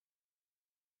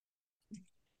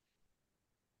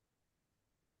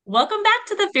Welcome back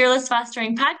to the Fearless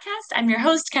Fostering Podcast. I'm your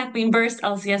host, Kathleen Burst,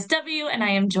 LCSW, and I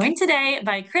am joined today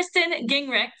by Kristen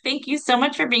Gingrich. Thank you so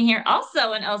much for being here,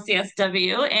 also an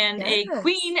LCSW and a Yes.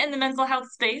 queen in the mental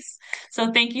health space.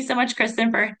 So thank you so much,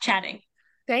 Kristen, for chatting.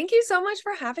 Thank you so much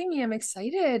for having me. I'm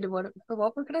excited for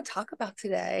what we're going to talk about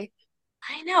today.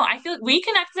 I know. I feel like we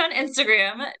connected on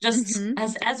Instagram, just Hmm.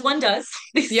 as one does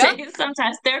these Yep. days,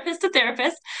 sometimes therapist to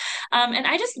therapist. And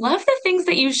I just love the things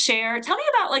that you share. Tell me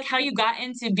about like how you got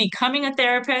into becoming a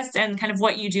therapist and kind of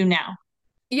what you do now.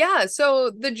 Yeah. So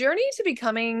the journey to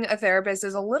becoming a therapist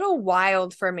is a little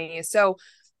wild for me. So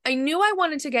I knew I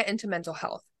wanted to get into mental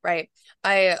health, right?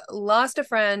 I lost a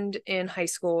friend in high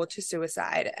school to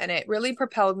suicide, and it really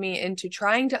propelled me into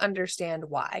trying to understand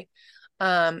why.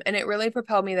 And it really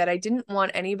propelled me that I didn't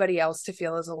want anybody else to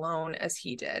feel as alone as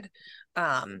he did.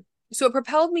 So it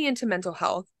propelled me into mental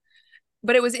health.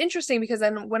 But it was interesting because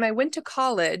then when I went to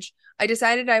college, I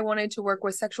decided I wanted to work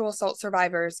with sexual assault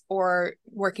survivors or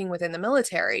working within the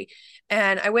military.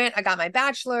 And I got my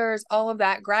bachelor's, all of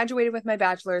that, graduated with my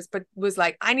bachelor's, but was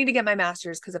like, I need to get my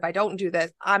master's because if I don't do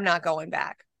this, I'm not going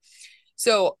back.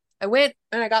 So I went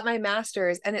and I got my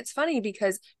master's. And it's funny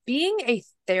because being a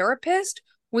therapist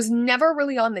was never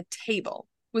really on the table,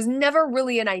 was never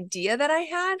really an idea that I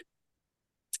had.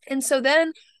 And so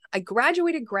then I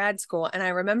graduated grad school and I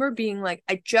remember being like,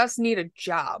 I just need a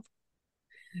job.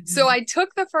 So Mhm. I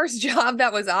took the first job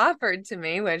that was offered to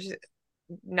me, which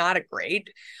not a great,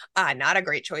 not a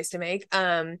great choice to make.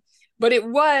 But it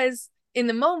was in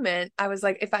the moment, I was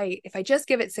like, if I just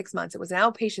give it 6 months, it was an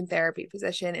outpatient therapy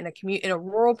position in a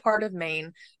rural part of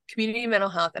Maine, community mental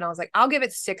health. And I was like, I'll give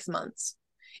it 6 months.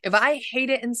 If I hate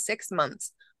it in 6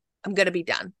 months, I'm gonna be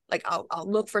done. Like I'll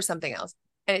look for something else.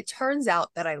 And it turns out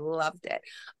that I loved it.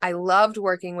 I loved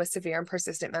working with severe and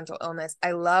persistent mental illness.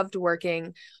 I loved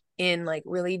working in like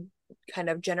really kind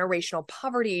of generational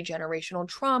poverty, generational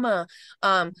trauma,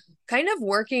 um, kind of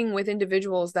working with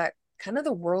individuals that kind of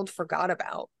the world forgot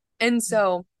about. And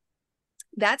so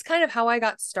that's kind of how I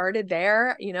got started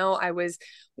there. I was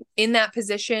in that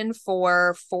position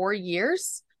for 4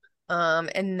 years.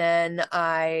 And then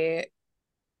I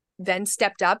then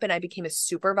stepped up and I became a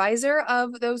supervisor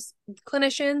of those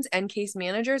clinicians and case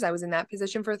managers. I was in that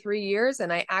position for 3 years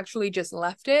and I actually just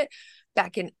left it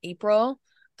back in April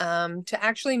to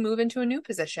actually move into a new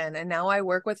position. And now I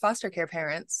work with foster care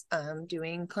parents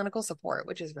doing clinical support,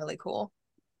 which is really cool.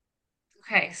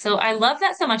 Okay, so I love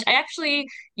that so much. I actually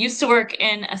used to work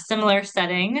in a similar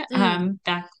setting Mm,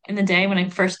 back in the day when I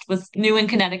first was new in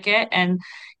Connecticut, and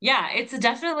yeah, it's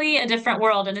definitely a different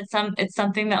world, and it's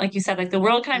something that, like you said, like the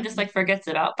world kind of just mm-hmm. like forgets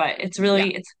about, but Yeah,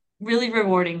 it's really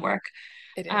rewarding work.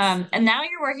 it is. And now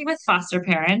you're working with foster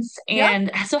parents, Yep.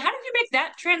 and so how did you make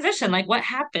that transition? Like, what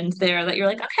happened there that you're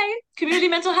like, okay, community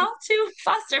mental health to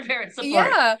foster parent support?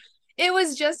 Yeah. It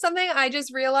was just something I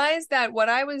just realized that what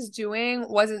I was doing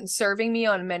wasn't serving me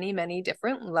on many, many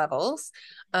different levels.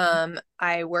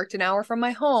 I worked an hour from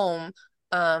my home.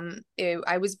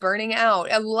 I was burning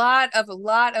out. A lot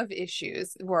of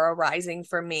issues were arising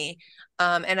for me.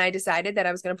 And I decided that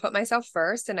I was going to put myself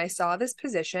first. And I saw this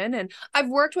position. And I've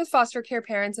worked with foster care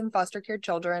parents and foster care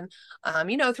children,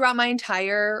 throughout my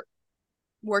entire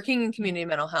working in community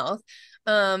mental health.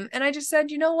 And I just said,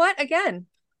 you know what? Again,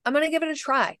 I'm going to give it a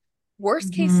try.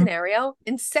 Worst case Hmm. scenario,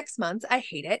 in 6 months, I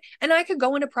hate it. And I could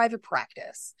go into private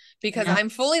practice because Yeah. I'm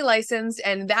fully licensed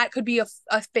and that could be a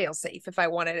fail safe if I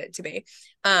wanted it to be.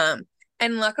 And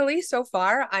luckily, so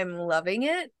far, I'm loving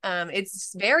it.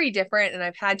 It's very different, and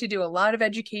I've had to do a lot of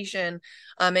education,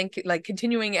 and like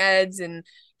continuing eds and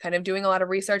kind of doing a lot of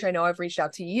research. I know I've reached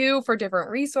out to you for different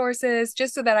resources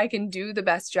just so that I can do the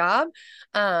best job.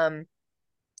 Um,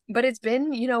 but it's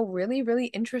been, really, really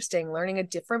interesting learning a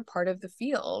different part of the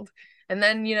field. And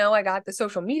then, I got the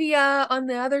social media on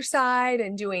the other side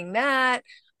and doing that.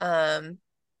 Um,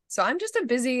 so I'm just a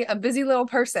busy little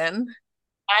person.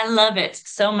 I love it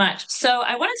so much. So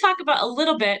I want to talk about a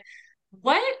little bit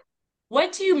what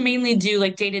what do you mainly do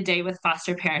like day to day with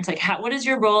foster parents? Like what is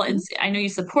your role? And Mhm. I know you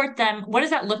support them. What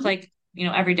does that look like,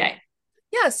 every day?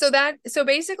 Yeah, so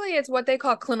basically it's what they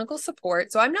call clinical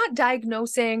support. So I'm not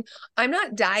diving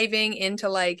into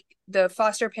like the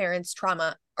foster parents'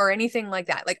 trauma or anything like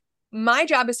that. Like my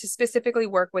job is to specifically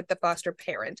work with the foster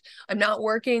parent. I'm not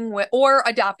working with or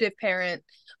adoptive parent.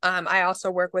 I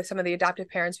also work with some of the adoptive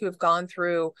parents who have gone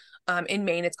through in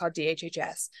Maine, it's called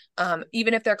DHHS.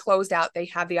 Even if they're closed out, they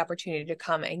have the opportunity to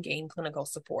come and gain clinical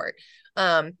support.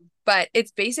 Um, but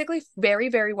it's basically very,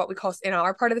 very what we call in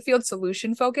our part of the field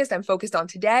solution focused. I'm focused on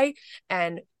today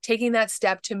and taking that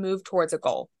step to move towards a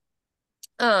goal.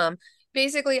 Um,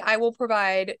 basically I will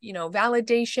provide,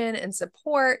 validation and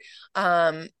support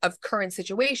of current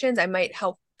situations. I might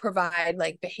help provide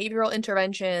like behavioral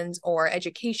interventions or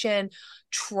education.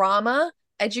 Trauma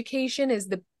education is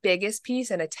the biggest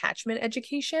piece, and attachment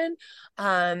education.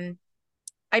 um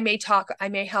I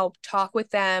may help talk with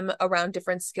them around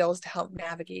different skills to help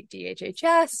navigate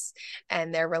DHHS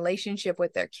and their relationship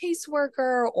with their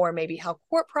caseworker, or maybe how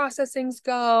court processings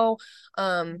go,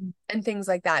 and things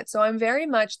like that. So I'm very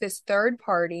much this third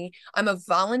party. I'm a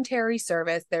voluntary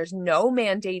service. There's no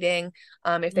mandating.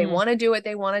 If they Mm, want to do it,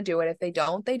 they want to do it. If they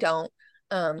don't, they don't.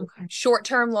 okay. Short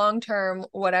term, long term,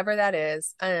 whatever that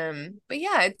is. But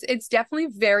yeah, it's definitely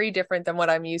very different than what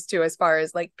I'm used to as far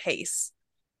as like pace.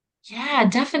 Yeah,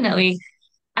 definitely.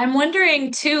 I'm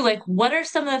wondering too, like, what are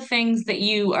some of the things that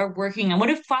you are working on?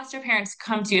 What if foster parents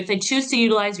come to you if they choose to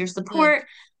utilize your Mm. support?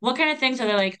 What kind of things are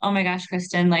they like, oh my gosh,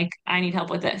 Kristen, like, I need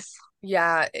help with this?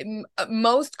 Yeah,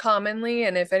 most commonly,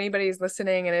 and if anybody's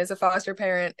listening and is a foster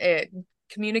parent,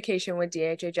 communication with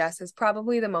DHHS is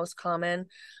probably the most common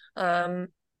um,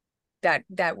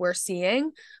 that we're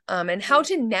seeing, and how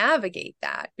to navigate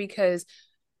that, because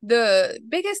the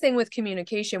biggest thing with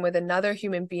communication with another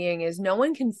human being is no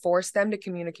one can force them to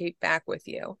communicate back with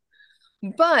you.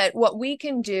 But what we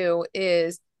can do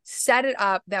is set it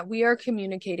up that we are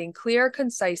communicating clear,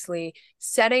 concisely,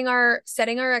 setting our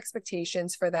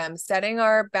expectations for them, setting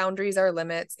our boundaries, our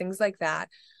limits, things like that,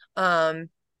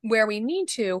 where we need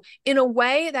to, in a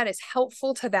way that is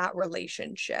helpful to that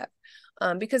relationship.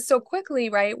 Because so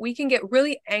quickly, right, we can get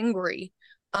really angry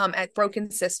at broken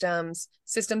systems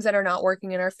that are not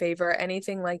working in our favor,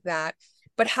 anything like that.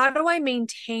 But how do I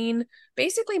maintain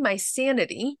basically my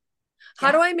sanity?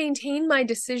 How do Yeah. I maintain my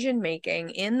decision making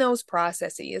in those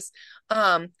processes,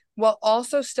 while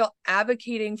also still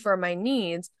advocating for my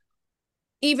needs,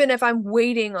 even if I'm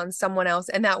waiting on someone else?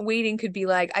 And that waiting could be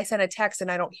like, I sent a text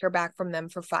and I don't hear back from them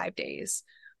for 5 days.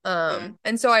 Mhm.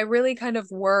 And so I really kind of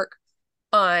work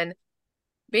on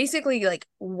basically like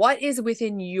what is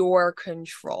within your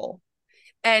control,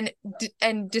 and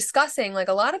discussing, like,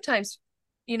 a lot of times,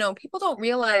 people don't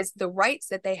realize the rights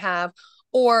that they have,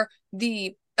 or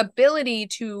the ability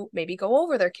to maybe go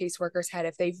over their caseworker's head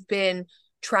if they've been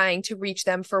trying to reach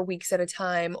them for weeks at a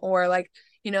time, or like,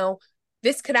 you know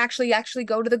this could actually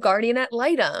go to the guardian ad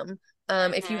litem.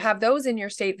 If you Mhm. have those in your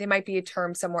state, they might be a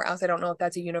term somewhere else. I don't know if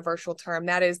that's a universal term.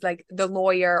 That is like the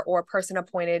lawyer or person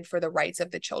appointed for the rights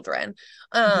of the children.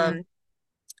 Mhm. um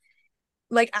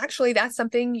like, actually, that's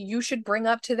something you should bring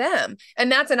up to them. And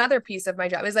that's another piece of my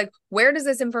job, is like, where does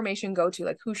this information go to?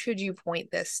 Like, who should you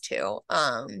point this to?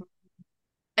 And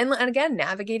again,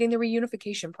 navigating the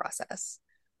reunification process,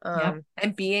 Yep.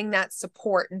 and being that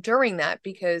support during that,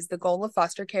 because the goal of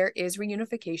foster care is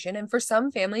reunification. And for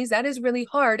some families, that is really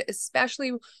hard,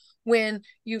 especially when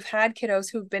you've had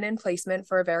kiddos who've been in placement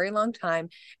for a very long time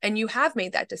and you have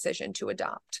made that decision to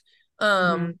adopt.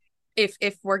 Mhm. Um,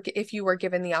 if you were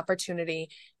given the opportunity,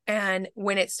 and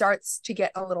when it starts to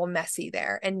get a little messy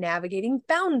there, and navigating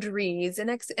boundaries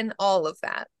and all of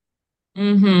that.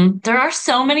 There are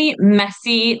so many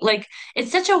messy, like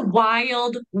it's such a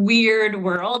wild, weird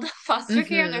world, foster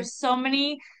care. Mm-hmm.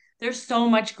 There's so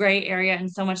much gray area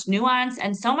and so much nuance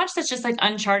and so much that's just like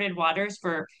uncharted waters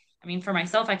for, I mean, for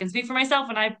myself, I can speak for myself.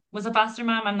 When I was a foster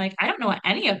mom, I'm like, I don't know what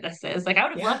any of this is. Like, I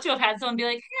would have Yeah. loved to have had someone be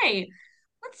like, hey,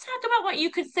 let's talk about what you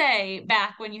could say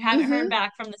back when you haven't heard Mm-hmm.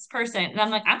 back from this person. And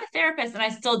I'm like, I'm a therapist and I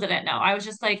still didn't know. I was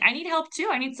just like, I need help too.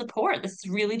 I need support. This is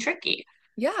really tricky.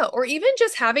 Yeah, or even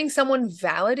just having someone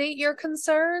validate your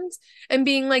concerns and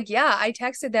being like, yeah, I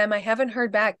texted them, I haven't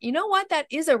heard back. You know what? That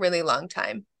is a really long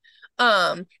time.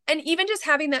 And even just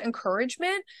having that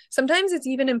encouragement, sometimes it's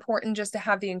even important just to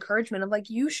have the encouragement of like,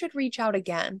 you should reach out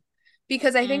again.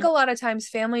 Because I think Mhm. a lot of times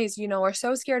families, are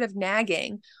so scared of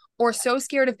nagging, or so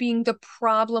scared of being the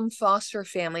problem foster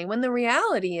family, when the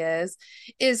reality is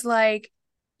like,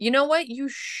 you know what? You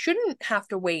shouldn't have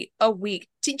to wait a week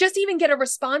to just even get a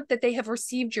response that they have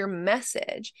received your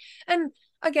message. And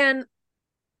again,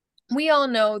 we all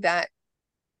know that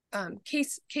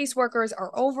caseworkers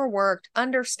are overworked,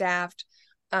 understaffed.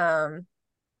 Um,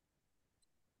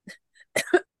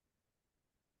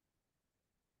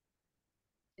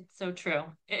 It's so true.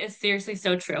 It is seriously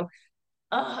so true.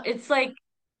 It's like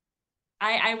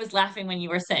I was laughing when you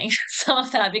were saying some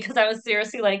of that because I was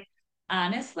seriously like,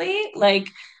 honestly, like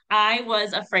I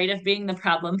was afraid of being the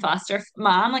problem foster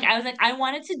mom. Like I was like, I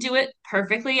wanted to do it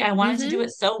perfectly. I wanted to do mm-hmm,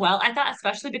 it so well. I thought,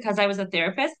 especially because I was a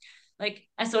therapist, like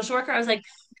a social worker, I was like,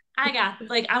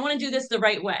 I want to do this the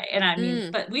right way. And I mean,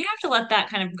 mm, but we have to let that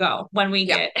kind of go when we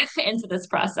yeah, get into this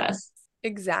process.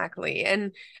 exactly.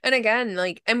 And again,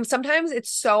 like, and sometimes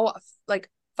it's so like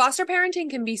foster parenting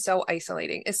can be so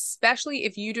isolating, especially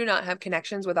if you do not have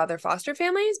connections with other foster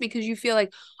families because you feel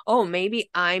like, oh, maybe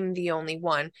I'm the only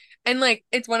one. And like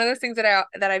it's one of those things that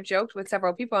I've joked with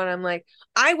several people and I'm like,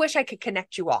 I wish I could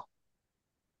connect you all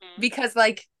Mhm. because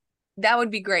like that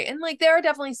would be great. And like there are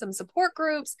definitely some support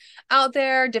groups out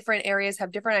there. Different areas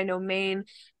have different. I know Maine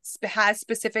has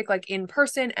specific like in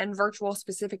person and virtual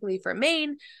specifically for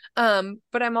Maine.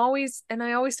 But I always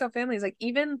tell families like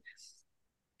even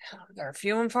they're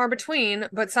few and far between,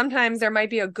 but sometimes there might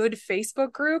be a good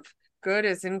Facebook group. Good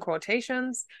is in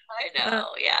quotations. I Uh, know,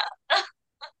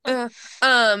 yeah.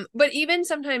 uh, but even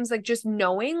sometimes like just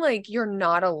knowing like you're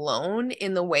not alone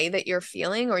in the way that you're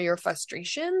feeling or your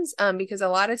frustrations, because a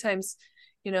lot of times,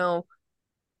 you know,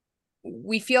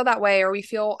 we feel that way or we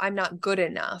feel I'm not good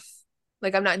enough.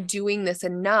 Like I'm not doing this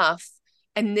enough.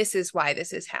 And this is why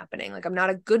this is happening. Like I'm not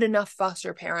a good enough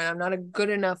foster parent. I'm not a good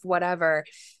enough whatever.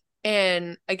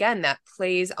 And again, that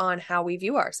plays on how we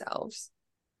view ourselves.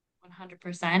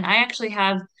 100%. I actually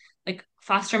have like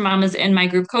foster mamas in my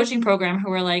group coaching program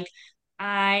who are like,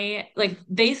 I like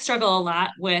they struggle a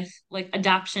lot with like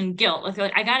adoption guilt.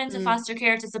 Like I got into Mm. foster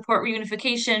care to support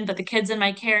reunification, but the kids in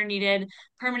my care needed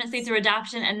permanency through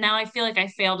adoption, and now I feel like I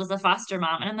failed as a foster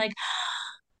mom. And I'm like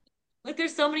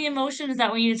there's so many emotions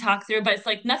that we need to talk through, but it's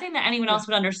like nothing that anyone Yeah. else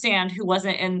would understand who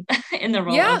wasn't in in the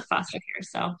role Yeah, of foster care.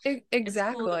 So it's cool that they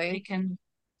exactly. can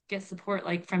get support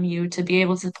like from you to be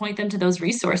able to point them to those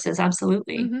resources.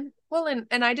 Absolutely. Well,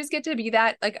 and I just get to be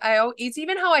that like it's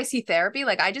even how I see therapy.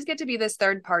 Like I just get to be this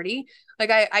third party.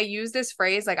 Like I use this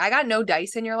phrase like I got no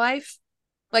dice in your life.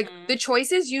 Like the Mhm.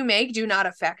 choices you make do not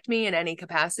affect me in any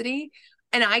capacity.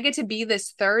 And I get to be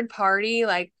this third party,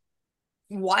 like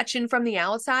watching from the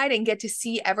outside and get to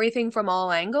see everything from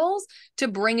all angles to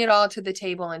bring it all to the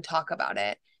table and talk about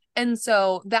it. And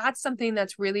so that's something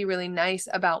that's really, really nice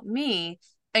about me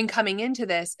and coming into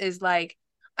this is like,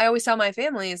 I always tell my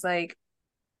family is like,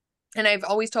 and I've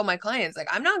always told my clients, like,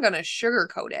 I'm not going to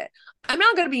sugarcoat it. I'm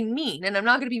not going to be mean and I'm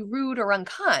not going to be rude or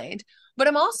unkind, but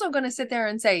I'm also going to sit there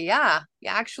and say, yeah,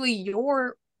 actually,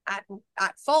 you're at,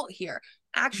 at fault here.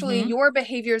 Actually, Mhm. your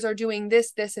behaviors are doing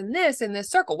this, this, and this in this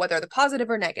circle, whether the positive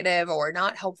or negative or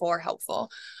not helpful or helpful.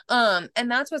 And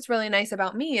that's what's really nice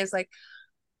about me is like,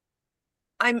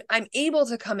 I'm able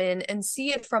to come in and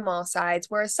see it from all sides,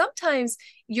 whereas sometimes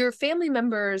your family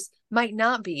members might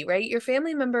not be, right? Your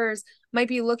family members might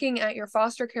be looking at your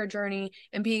foster care journey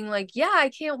and being like, yeah, I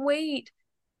can't wait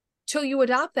till you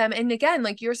adopt them. And again,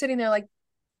 like you're sitting there like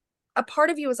a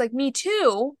part of you is like, me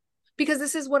too, because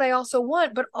this is what I also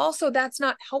want, but also that's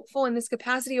not helpful in this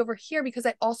capacity over here because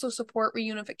I also support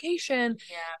reunification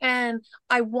Yeah. and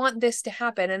I want this to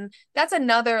happen. And that's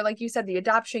another, like you said, the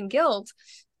adoption guilt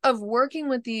of working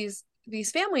with these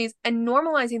families and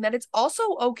normalizing that it's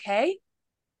also okay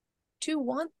to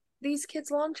want these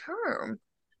kids long term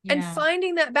and Yeah.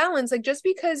 finding that balance. Like just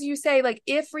because you say like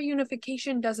if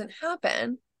reunification doesn't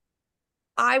happen,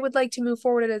 I would like to move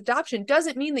forward at adoption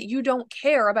doesn't mean that you don't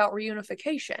care about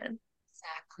reunification.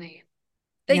 Exactly.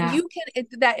 That Yeah. you can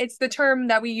that it's the term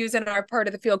that we use in our part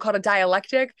of the field called a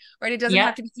dialectic, right? It doesn't have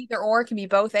Yep. to be either or, it can be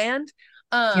both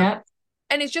um Yep.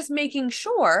 and it's just making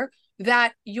sure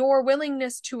that your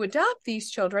willingness to adopt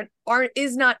these children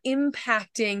is not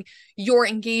impacting your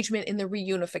engagement in the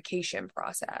reunification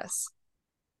process.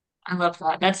 I love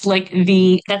that. That's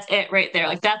it right there.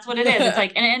 Like that's what it is. It's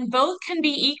like and both can be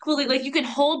equally like you can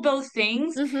hold both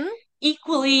things Mm-hmm.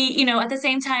 equally, at the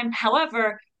same time.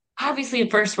 However, obviously,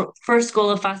 the first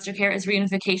goal of foster care is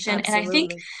reunification, and I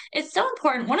think Absolutely. it's so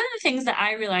important. One of the things that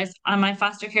I realized on my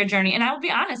foster care journey, and I will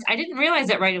be honest, I didn't realize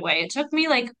it right away. It took me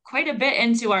like quite a bit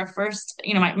into our first,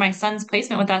 my son's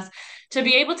placement with us to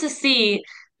be able to see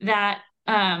that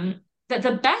that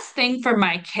the best thing for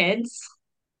my kids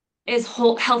is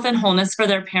whole health and wholeness for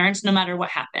their parents no matter what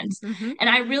happens. Mm-hmm. And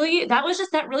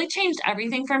that really changed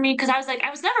everything for me because I was like, I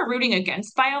was never rooting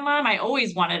against Biomom. I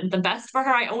always wanted the best for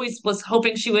her. I always was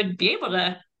hoping she would be able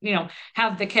to,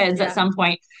 have the kids at Yeah. some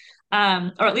point,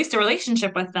 or at least a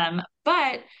relationship with them.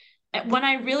 But when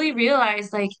I really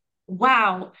realized, like,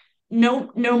 wow,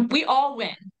 no, no, we all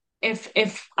win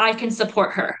if I can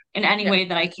support her in any Yeah. way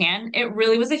that I can. It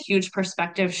really was a huge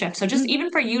perspective shift. So just Mm-hmm.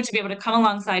 even for you to be able to come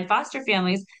alongside foster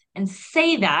families and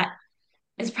say that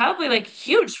is probably like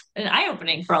huge and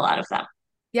eye-opening for a lot of them.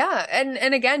 Yeah,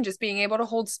 and again, just being able to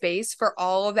hold space for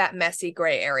all of that messy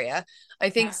gray area. I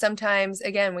think Yeah. sometimes,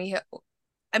 again,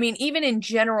 I mean, even in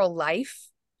general life,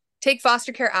 take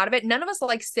foster care out of it. None of us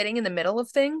like sitting in the middle of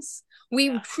things. We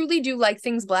Yeah. truly do like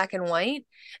things black and white.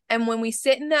 And when we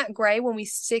sit in that gray,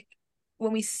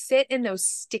 we sit in those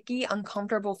sticky,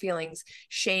 uncomfortable feelings,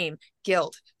 shame,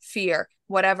 guilt, fear,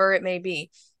 whatever it may be,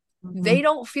 they Mhm.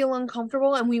 don't feel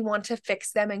uncomfortable and we want to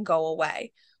fix them and go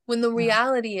away. When the Yeah.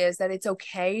 reality is that it's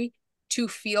okay to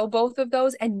feel both of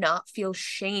those and not feel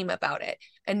shame about it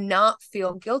and not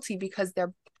feel guilty because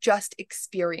they're just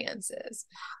experiences.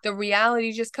 The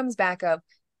reality just comes back of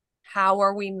how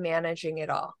are we managing it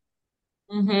all?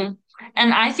 Hmm.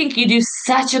 And I think you do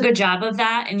such a good job of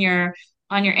that in your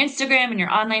on your Instagram and your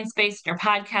online space, your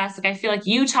podcast. Like I feel like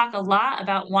you talk a lot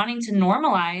about wanting to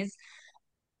normalize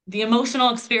the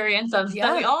emotional experience of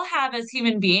that we Yeah. all have as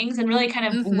human beings and really kind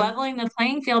of Mm-hmm. leveling the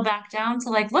playing field back down to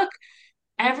like, look,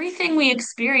 everything we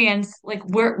experience, like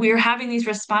we're having these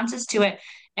responses to it,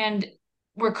 and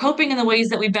we're coping in the ways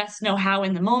that we best know how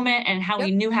in the moment and how we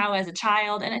Yep. knew how as a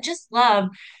child. And I just love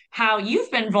how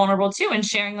you've been vulnerable too and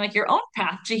sharing like your own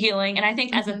path to healing. And I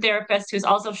think as a Mm-hmm. therapist who's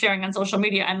also sharing on social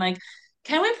media, I'm like,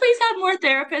 can we please have more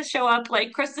therapists show up?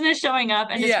 Like Kristen is showing up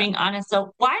and just Yeah. being honest.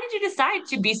 So why did you decide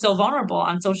to be so vulnerable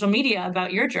on social media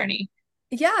about your journey?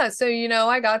 Yeah, so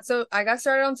I got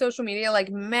started on social media like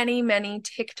many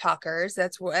TikTokers.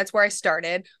 That's where I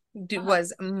started. Uh-huh.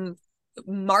 Was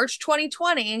March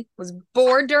 2020, was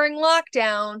bored during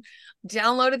lockdown,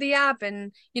 downloaded the app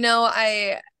and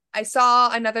I saw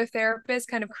another therapist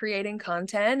kind of creating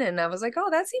content and I was like, "Oh,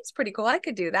 that seems pretty cool. I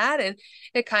could do that." And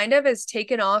it kind of has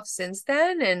taken off since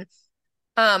then and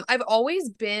I've always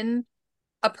been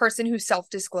a person who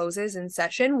self-discloses in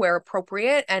session where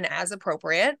appropriate and as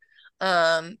appropriate.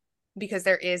 Um, because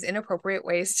there is inappropriate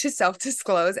ways to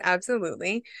self-disclose,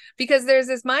 absolutely. Because there's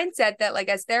this mindset that like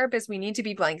as therapists, we need to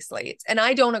be blank slates. And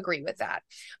I don't agree with that.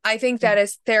 I think Yeah. that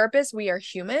as therapists, we are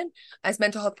human. As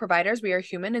mental health providers, we are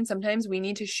human. And sometimes we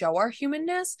need to show our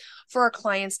humanness for our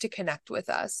clients to connect with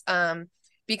us.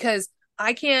 Because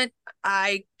I can't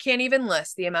I can't even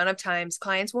list the amount of times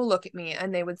clients will look at me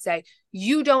and they would say,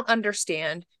 "You don't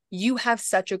understand. You have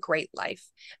such a great life."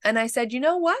 And I said, "You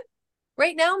know what?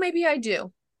 Right now, maybe I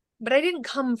do, but I didn't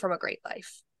come from a great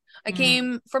life. I Mm.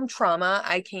 came from trauma.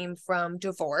 I came from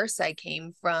divorce. I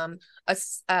came from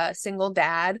a single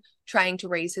dad trying to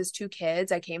raise his two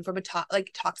kids. I came from a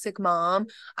toxic mom.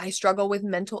 I struggle with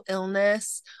mental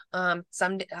illness.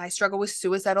 I struggle with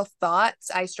suicidal thoughts.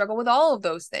 I struggle with all of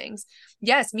those things.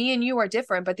 Yes, me and you are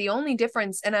different, but the only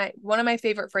difference, and I one of my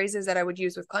favorite phrases that I would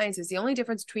use with clients is the only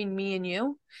difference between me and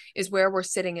you is where we're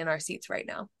sitting in our seats right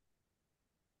now."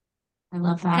 I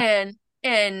love that. And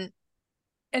and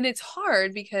and it's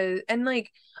hard because and like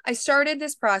I started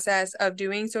this process of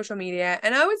doing social media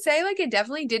and I would say like it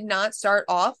definitely did not start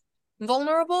off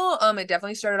vulnerable. It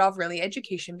definitely started off really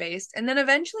education based and then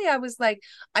eventually I was like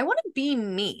I want to be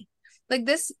me. Like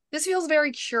this feels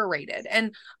very curated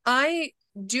and I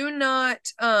do not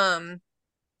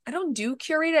I don't do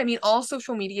curated. I mean all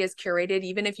social media is curated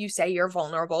even if you say you're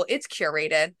vulnerable, it's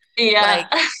curated. Yeah.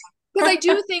 Like because I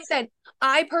do think that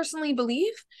I personally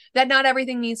believe that not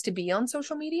everything needs to be on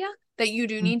social media, that you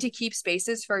do need to keep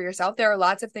spaces for yourself. There are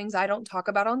lots of things I don't talk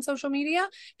about on social media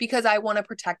because I want to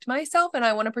protect myself and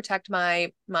I want to protect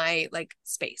my like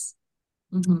space.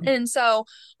 Mhm. And so,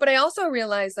 but I also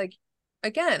realized like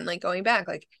again, like going back,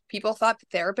 like people thought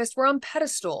therapists were on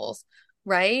pedestals,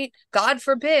 right? God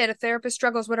forbid a therapist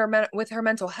struggles with her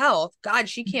mental health. God,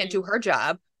 she can't do Mhm. her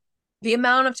job. The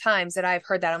amount of times that I've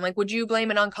heard that, I'm like, would you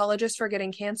blame an oncologist for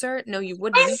getting cancer? No, you I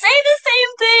wouldn't. say the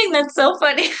same thing. That's so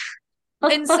funny.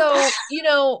 And so,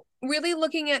 really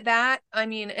looking at that, I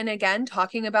mean, and again,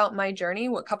 talking about my journey,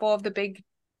 what couple of the big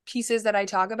pieces that I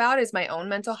talk about is my own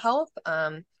mental health.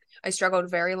 I struggled a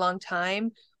very long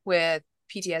time with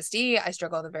PTSD. I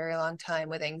struggled a very long time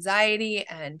with anxiety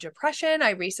and depression. I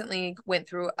recently went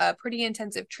through a pretty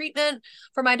intensive treatment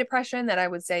for my depression that I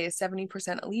would say is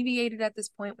 70% alleviated at this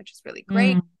point, which is really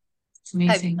great. Mm, it's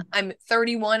amazing. I'm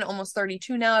 31, almost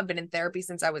 32 now. I've been in therapy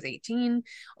since I was 18,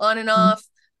 on and Mhm. off.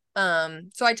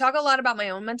 So I talk a lot about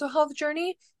my own mental health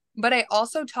journey, but I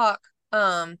also talk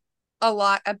a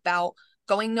lot about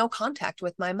going no contact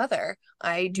with my mother.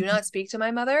 I do not speak to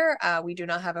my mother. We do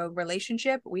not have a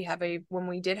relationship. When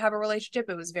we did have a relationship,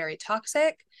 it was very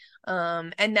toxic.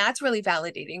 And that's really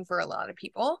validating for a lot of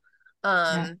people.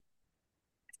 Yeah. Um,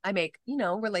 I make,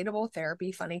 relatable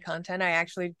therapy, funny content. I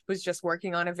actually was just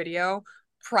working on a video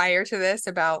prior to this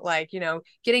about like,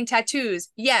 getting tattoos.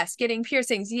 Yes. Getting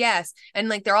piercings. Yes. And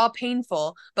like they're all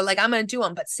painful, but like I'm going to do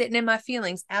them, but sitting in my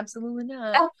feelings. Absolutely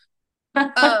not.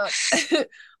 Uh,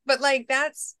 but like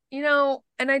that's, and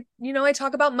I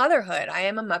talk about motherhood. I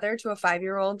am a mother to a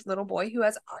 5-year-old little boy who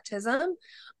has autism.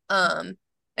 Um,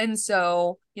 and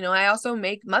so, I also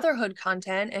make motherhood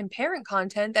content and parent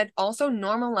content that also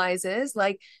normalizes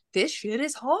like this shit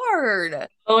is hard.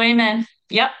 Oh, amen.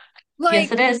 Yep. Yes,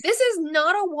 Like, it is. this is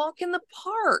not a walk in the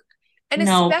park. And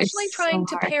No, especially it's so trying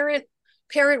to hard.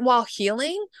 parent while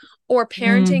healing, or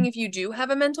parenting Mm, if you do have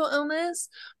a mental illness.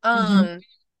 hmm.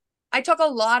 I talk a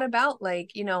lot about,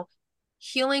 like,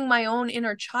 healing my own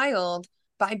inner child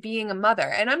by being a mother.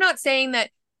 And I'm not saying that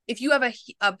if you have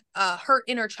a hurt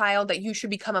inner child that you should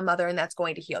become a mother and that's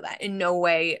going to heal that. In no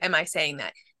way am I saying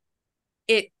that.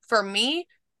 It, for me,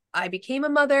 I became a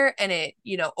mother, and it,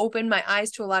 opened my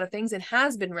eyes to a lot of things and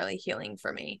has been really healing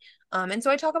for me. And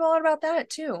so I talk a lot about that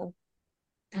too.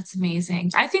 That's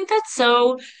amazing. I think that's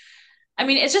so, I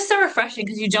mean, it's just so refreshing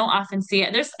because you don't often see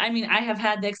it. I mean, I have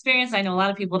had the experience, I know a lot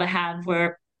of people to have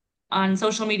where on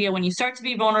social media, when you start to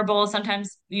be vulnerable,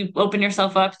 sometimes you open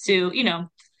yourself up to,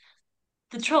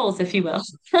 the trolls, if you will,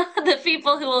 the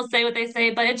people who will say what they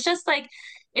say. But it's just like,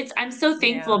 I'm so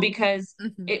thankful Yeah. because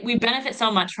Hmm. we benefit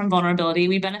so much from vulnerability.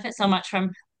 We benefit so much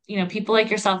from, people like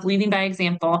yourself leading by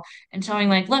example and showing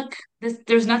like, look,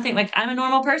 there's nothing like I'm a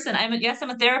normal person. Yes, I'm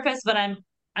a therapist, but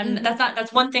Hmm.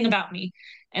 that's one thing about me.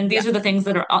 And Yeah. these are the things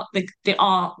that are all, like, they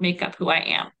all make up who I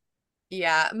am.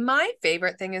 Yeah. My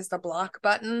favorite thing is the block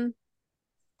button.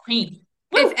 Queen.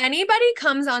 If Woo! anybody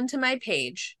comes onto my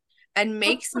page and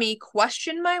makes me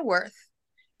question my worth,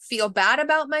 feel bad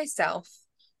about myself,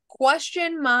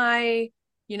 question my,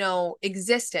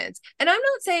 existence. And I'm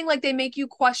not saying like they make you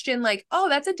question, like, oh,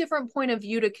 that's a different point of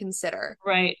view to consider.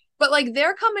 Right. But like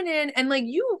they're coming in and like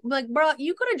you, like, bro,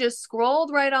 you could have just scrolled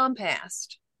right on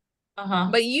past, Uh-huh.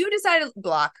 but you decided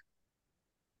block.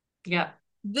 Yeah.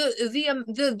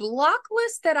 The block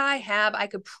list that I have, I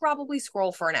could probably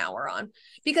scroll for an hour on,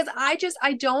 because I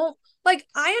don't, like,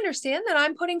 I understand that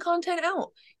I'm putting content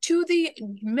out to the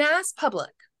mass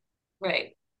public,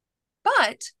 Right.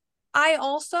 but I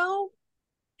also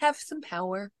have some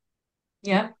power.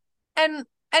 Yeah. And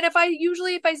if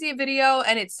I see a video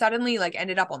and it suddenly like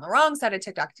ended up on the wrong side of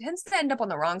TikTok, it tends to end up on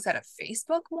the wrong side of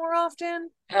Facebook more often,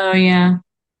 Oh yeah.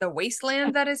 the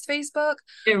wasteland that is Facebook.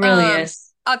 It really Um, is.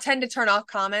 I'll tend to turn off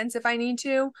comments if I need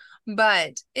to,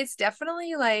 but it's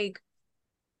definitely like,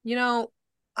 you know,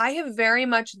 I have very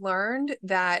much learned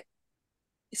that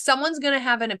someone's going to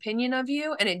have an opinion of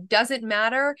you, and it doesn't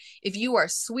matter if you are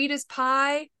sweet as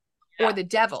pie or Yeah. the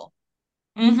devil.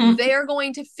 Mm-hmm. They're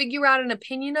going to figure out an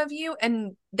opinion of you,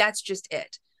 and that's just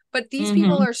it. But these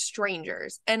people Mm-hmm. are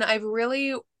strangers, and I've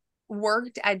really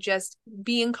worked at just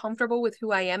being comfortable with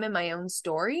who I am in my own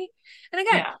story. And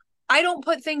again, Yeah. I don't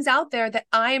put things out there that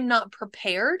I am not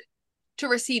prepared to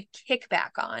receive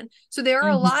kickback on. So there are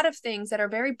a Mm-hmm. lot of things that are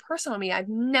very personal to me I've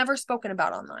never spoken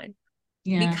about online,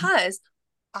 Yeah. because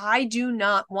I do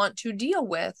not want to deal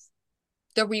with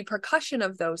the repercussion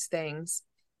of those things,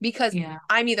 because Yeah.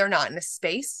 I'm either not in a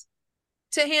space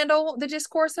to handle the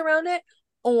discourse around it,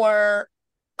 or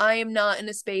I am not in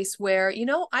a space where,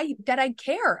 I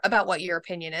care about what your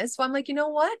opinion is. So I'm like, you know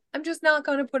what? I'm just not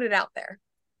going to put it out there.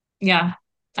 Yeah.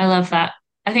 I love that.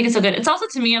 I think it's so good. It's also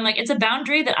to me, I'm like, it's a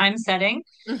boundary that I'm setting.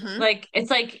 Mm-hmm. Like,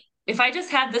 it's like if I just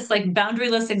had this like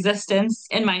boundaryless existence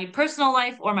in my personal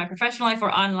life or my professional life or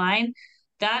online,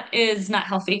 that is not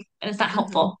healthy and it's not Mm-hmm.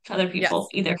 helpful to other people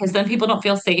Yes. either, because then people don't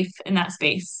feel safe in that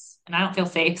space. And I don't feel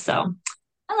safe. So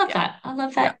I love Yeah. that. I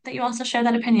love Yeah. that you also share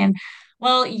that opinion.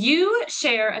 Well, you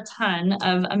share a ton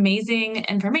of amazing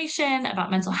information about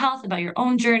mental health, about your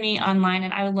own journey online,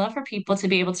 and I would love for people to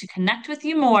be able to connect with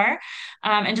you more,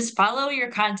 and just follow your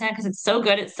content because it's so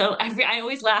good. I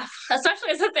always laugh,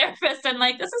 especially as a therapist. I'm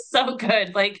like, this is so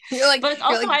good. Like, You're like, but it's you're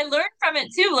also like, I learned from it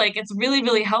too. Like, it's really,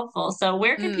 really helpful. So,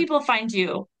 where can mm. people find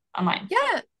you online?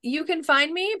 Yeah, you can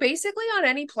find me basically on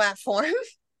any platform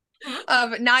Mhm.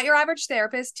 of Not Your Average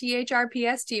Therapist,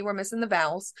 THRPST. We're missing the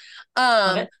vowels.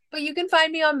 Love it. But you can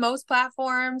find me on most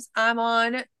platforms. I'm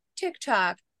on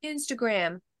TikTok,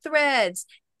 Instagram, Threads,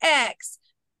 X,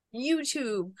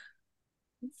 YouTube,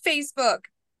 Facebook,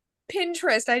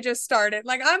 Pinterest. I just started.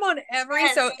 Like, I'm on every,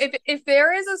 Yes. so if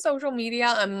there is a social media,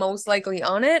 I'm most likely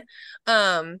on it.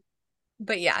 Um,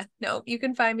 but yeah, no, you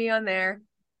can find me on there.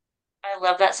 I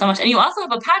love that so much. And you also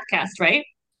have a podcast, right?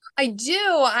 I do.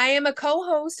 I am a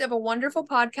co-host of a wonderful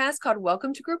podcast called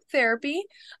Welcome to Group Therapy.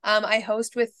 I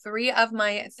host with three of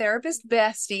my therapist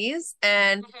besties,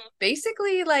 and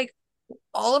basically, like,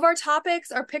 all of our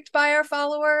topics are picked by our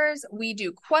followers. We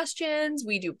do questions,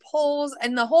 we do polls,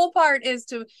 and the whole part is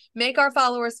to make our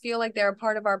followers feel like they're a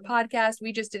part of our podcast.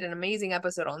 We just did an amazing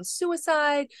episode on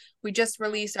suicide. We just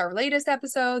released our latest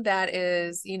episode that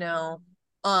is,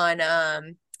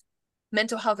 on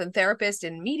mental health and therapist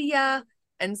in media.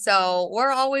 And so we're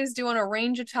always doing a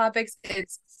range of topics.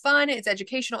 It's fun, it's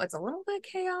educational, it's a little bit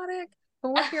chaotic,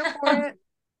 but we're here for it.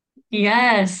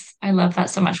 Yes, I love that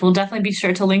so much. We'll definitely be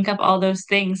sure to link up all those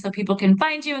things so people can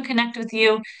find you and connect with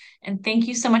you. And thank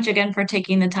you so much again for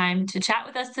taking the time to chat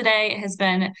with us today. It has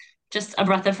been just a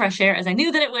breath of fresh air, as I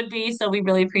knew that it would be. So we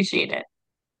really appreciate it.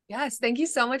 Yes, thank you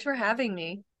so much for having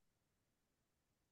me.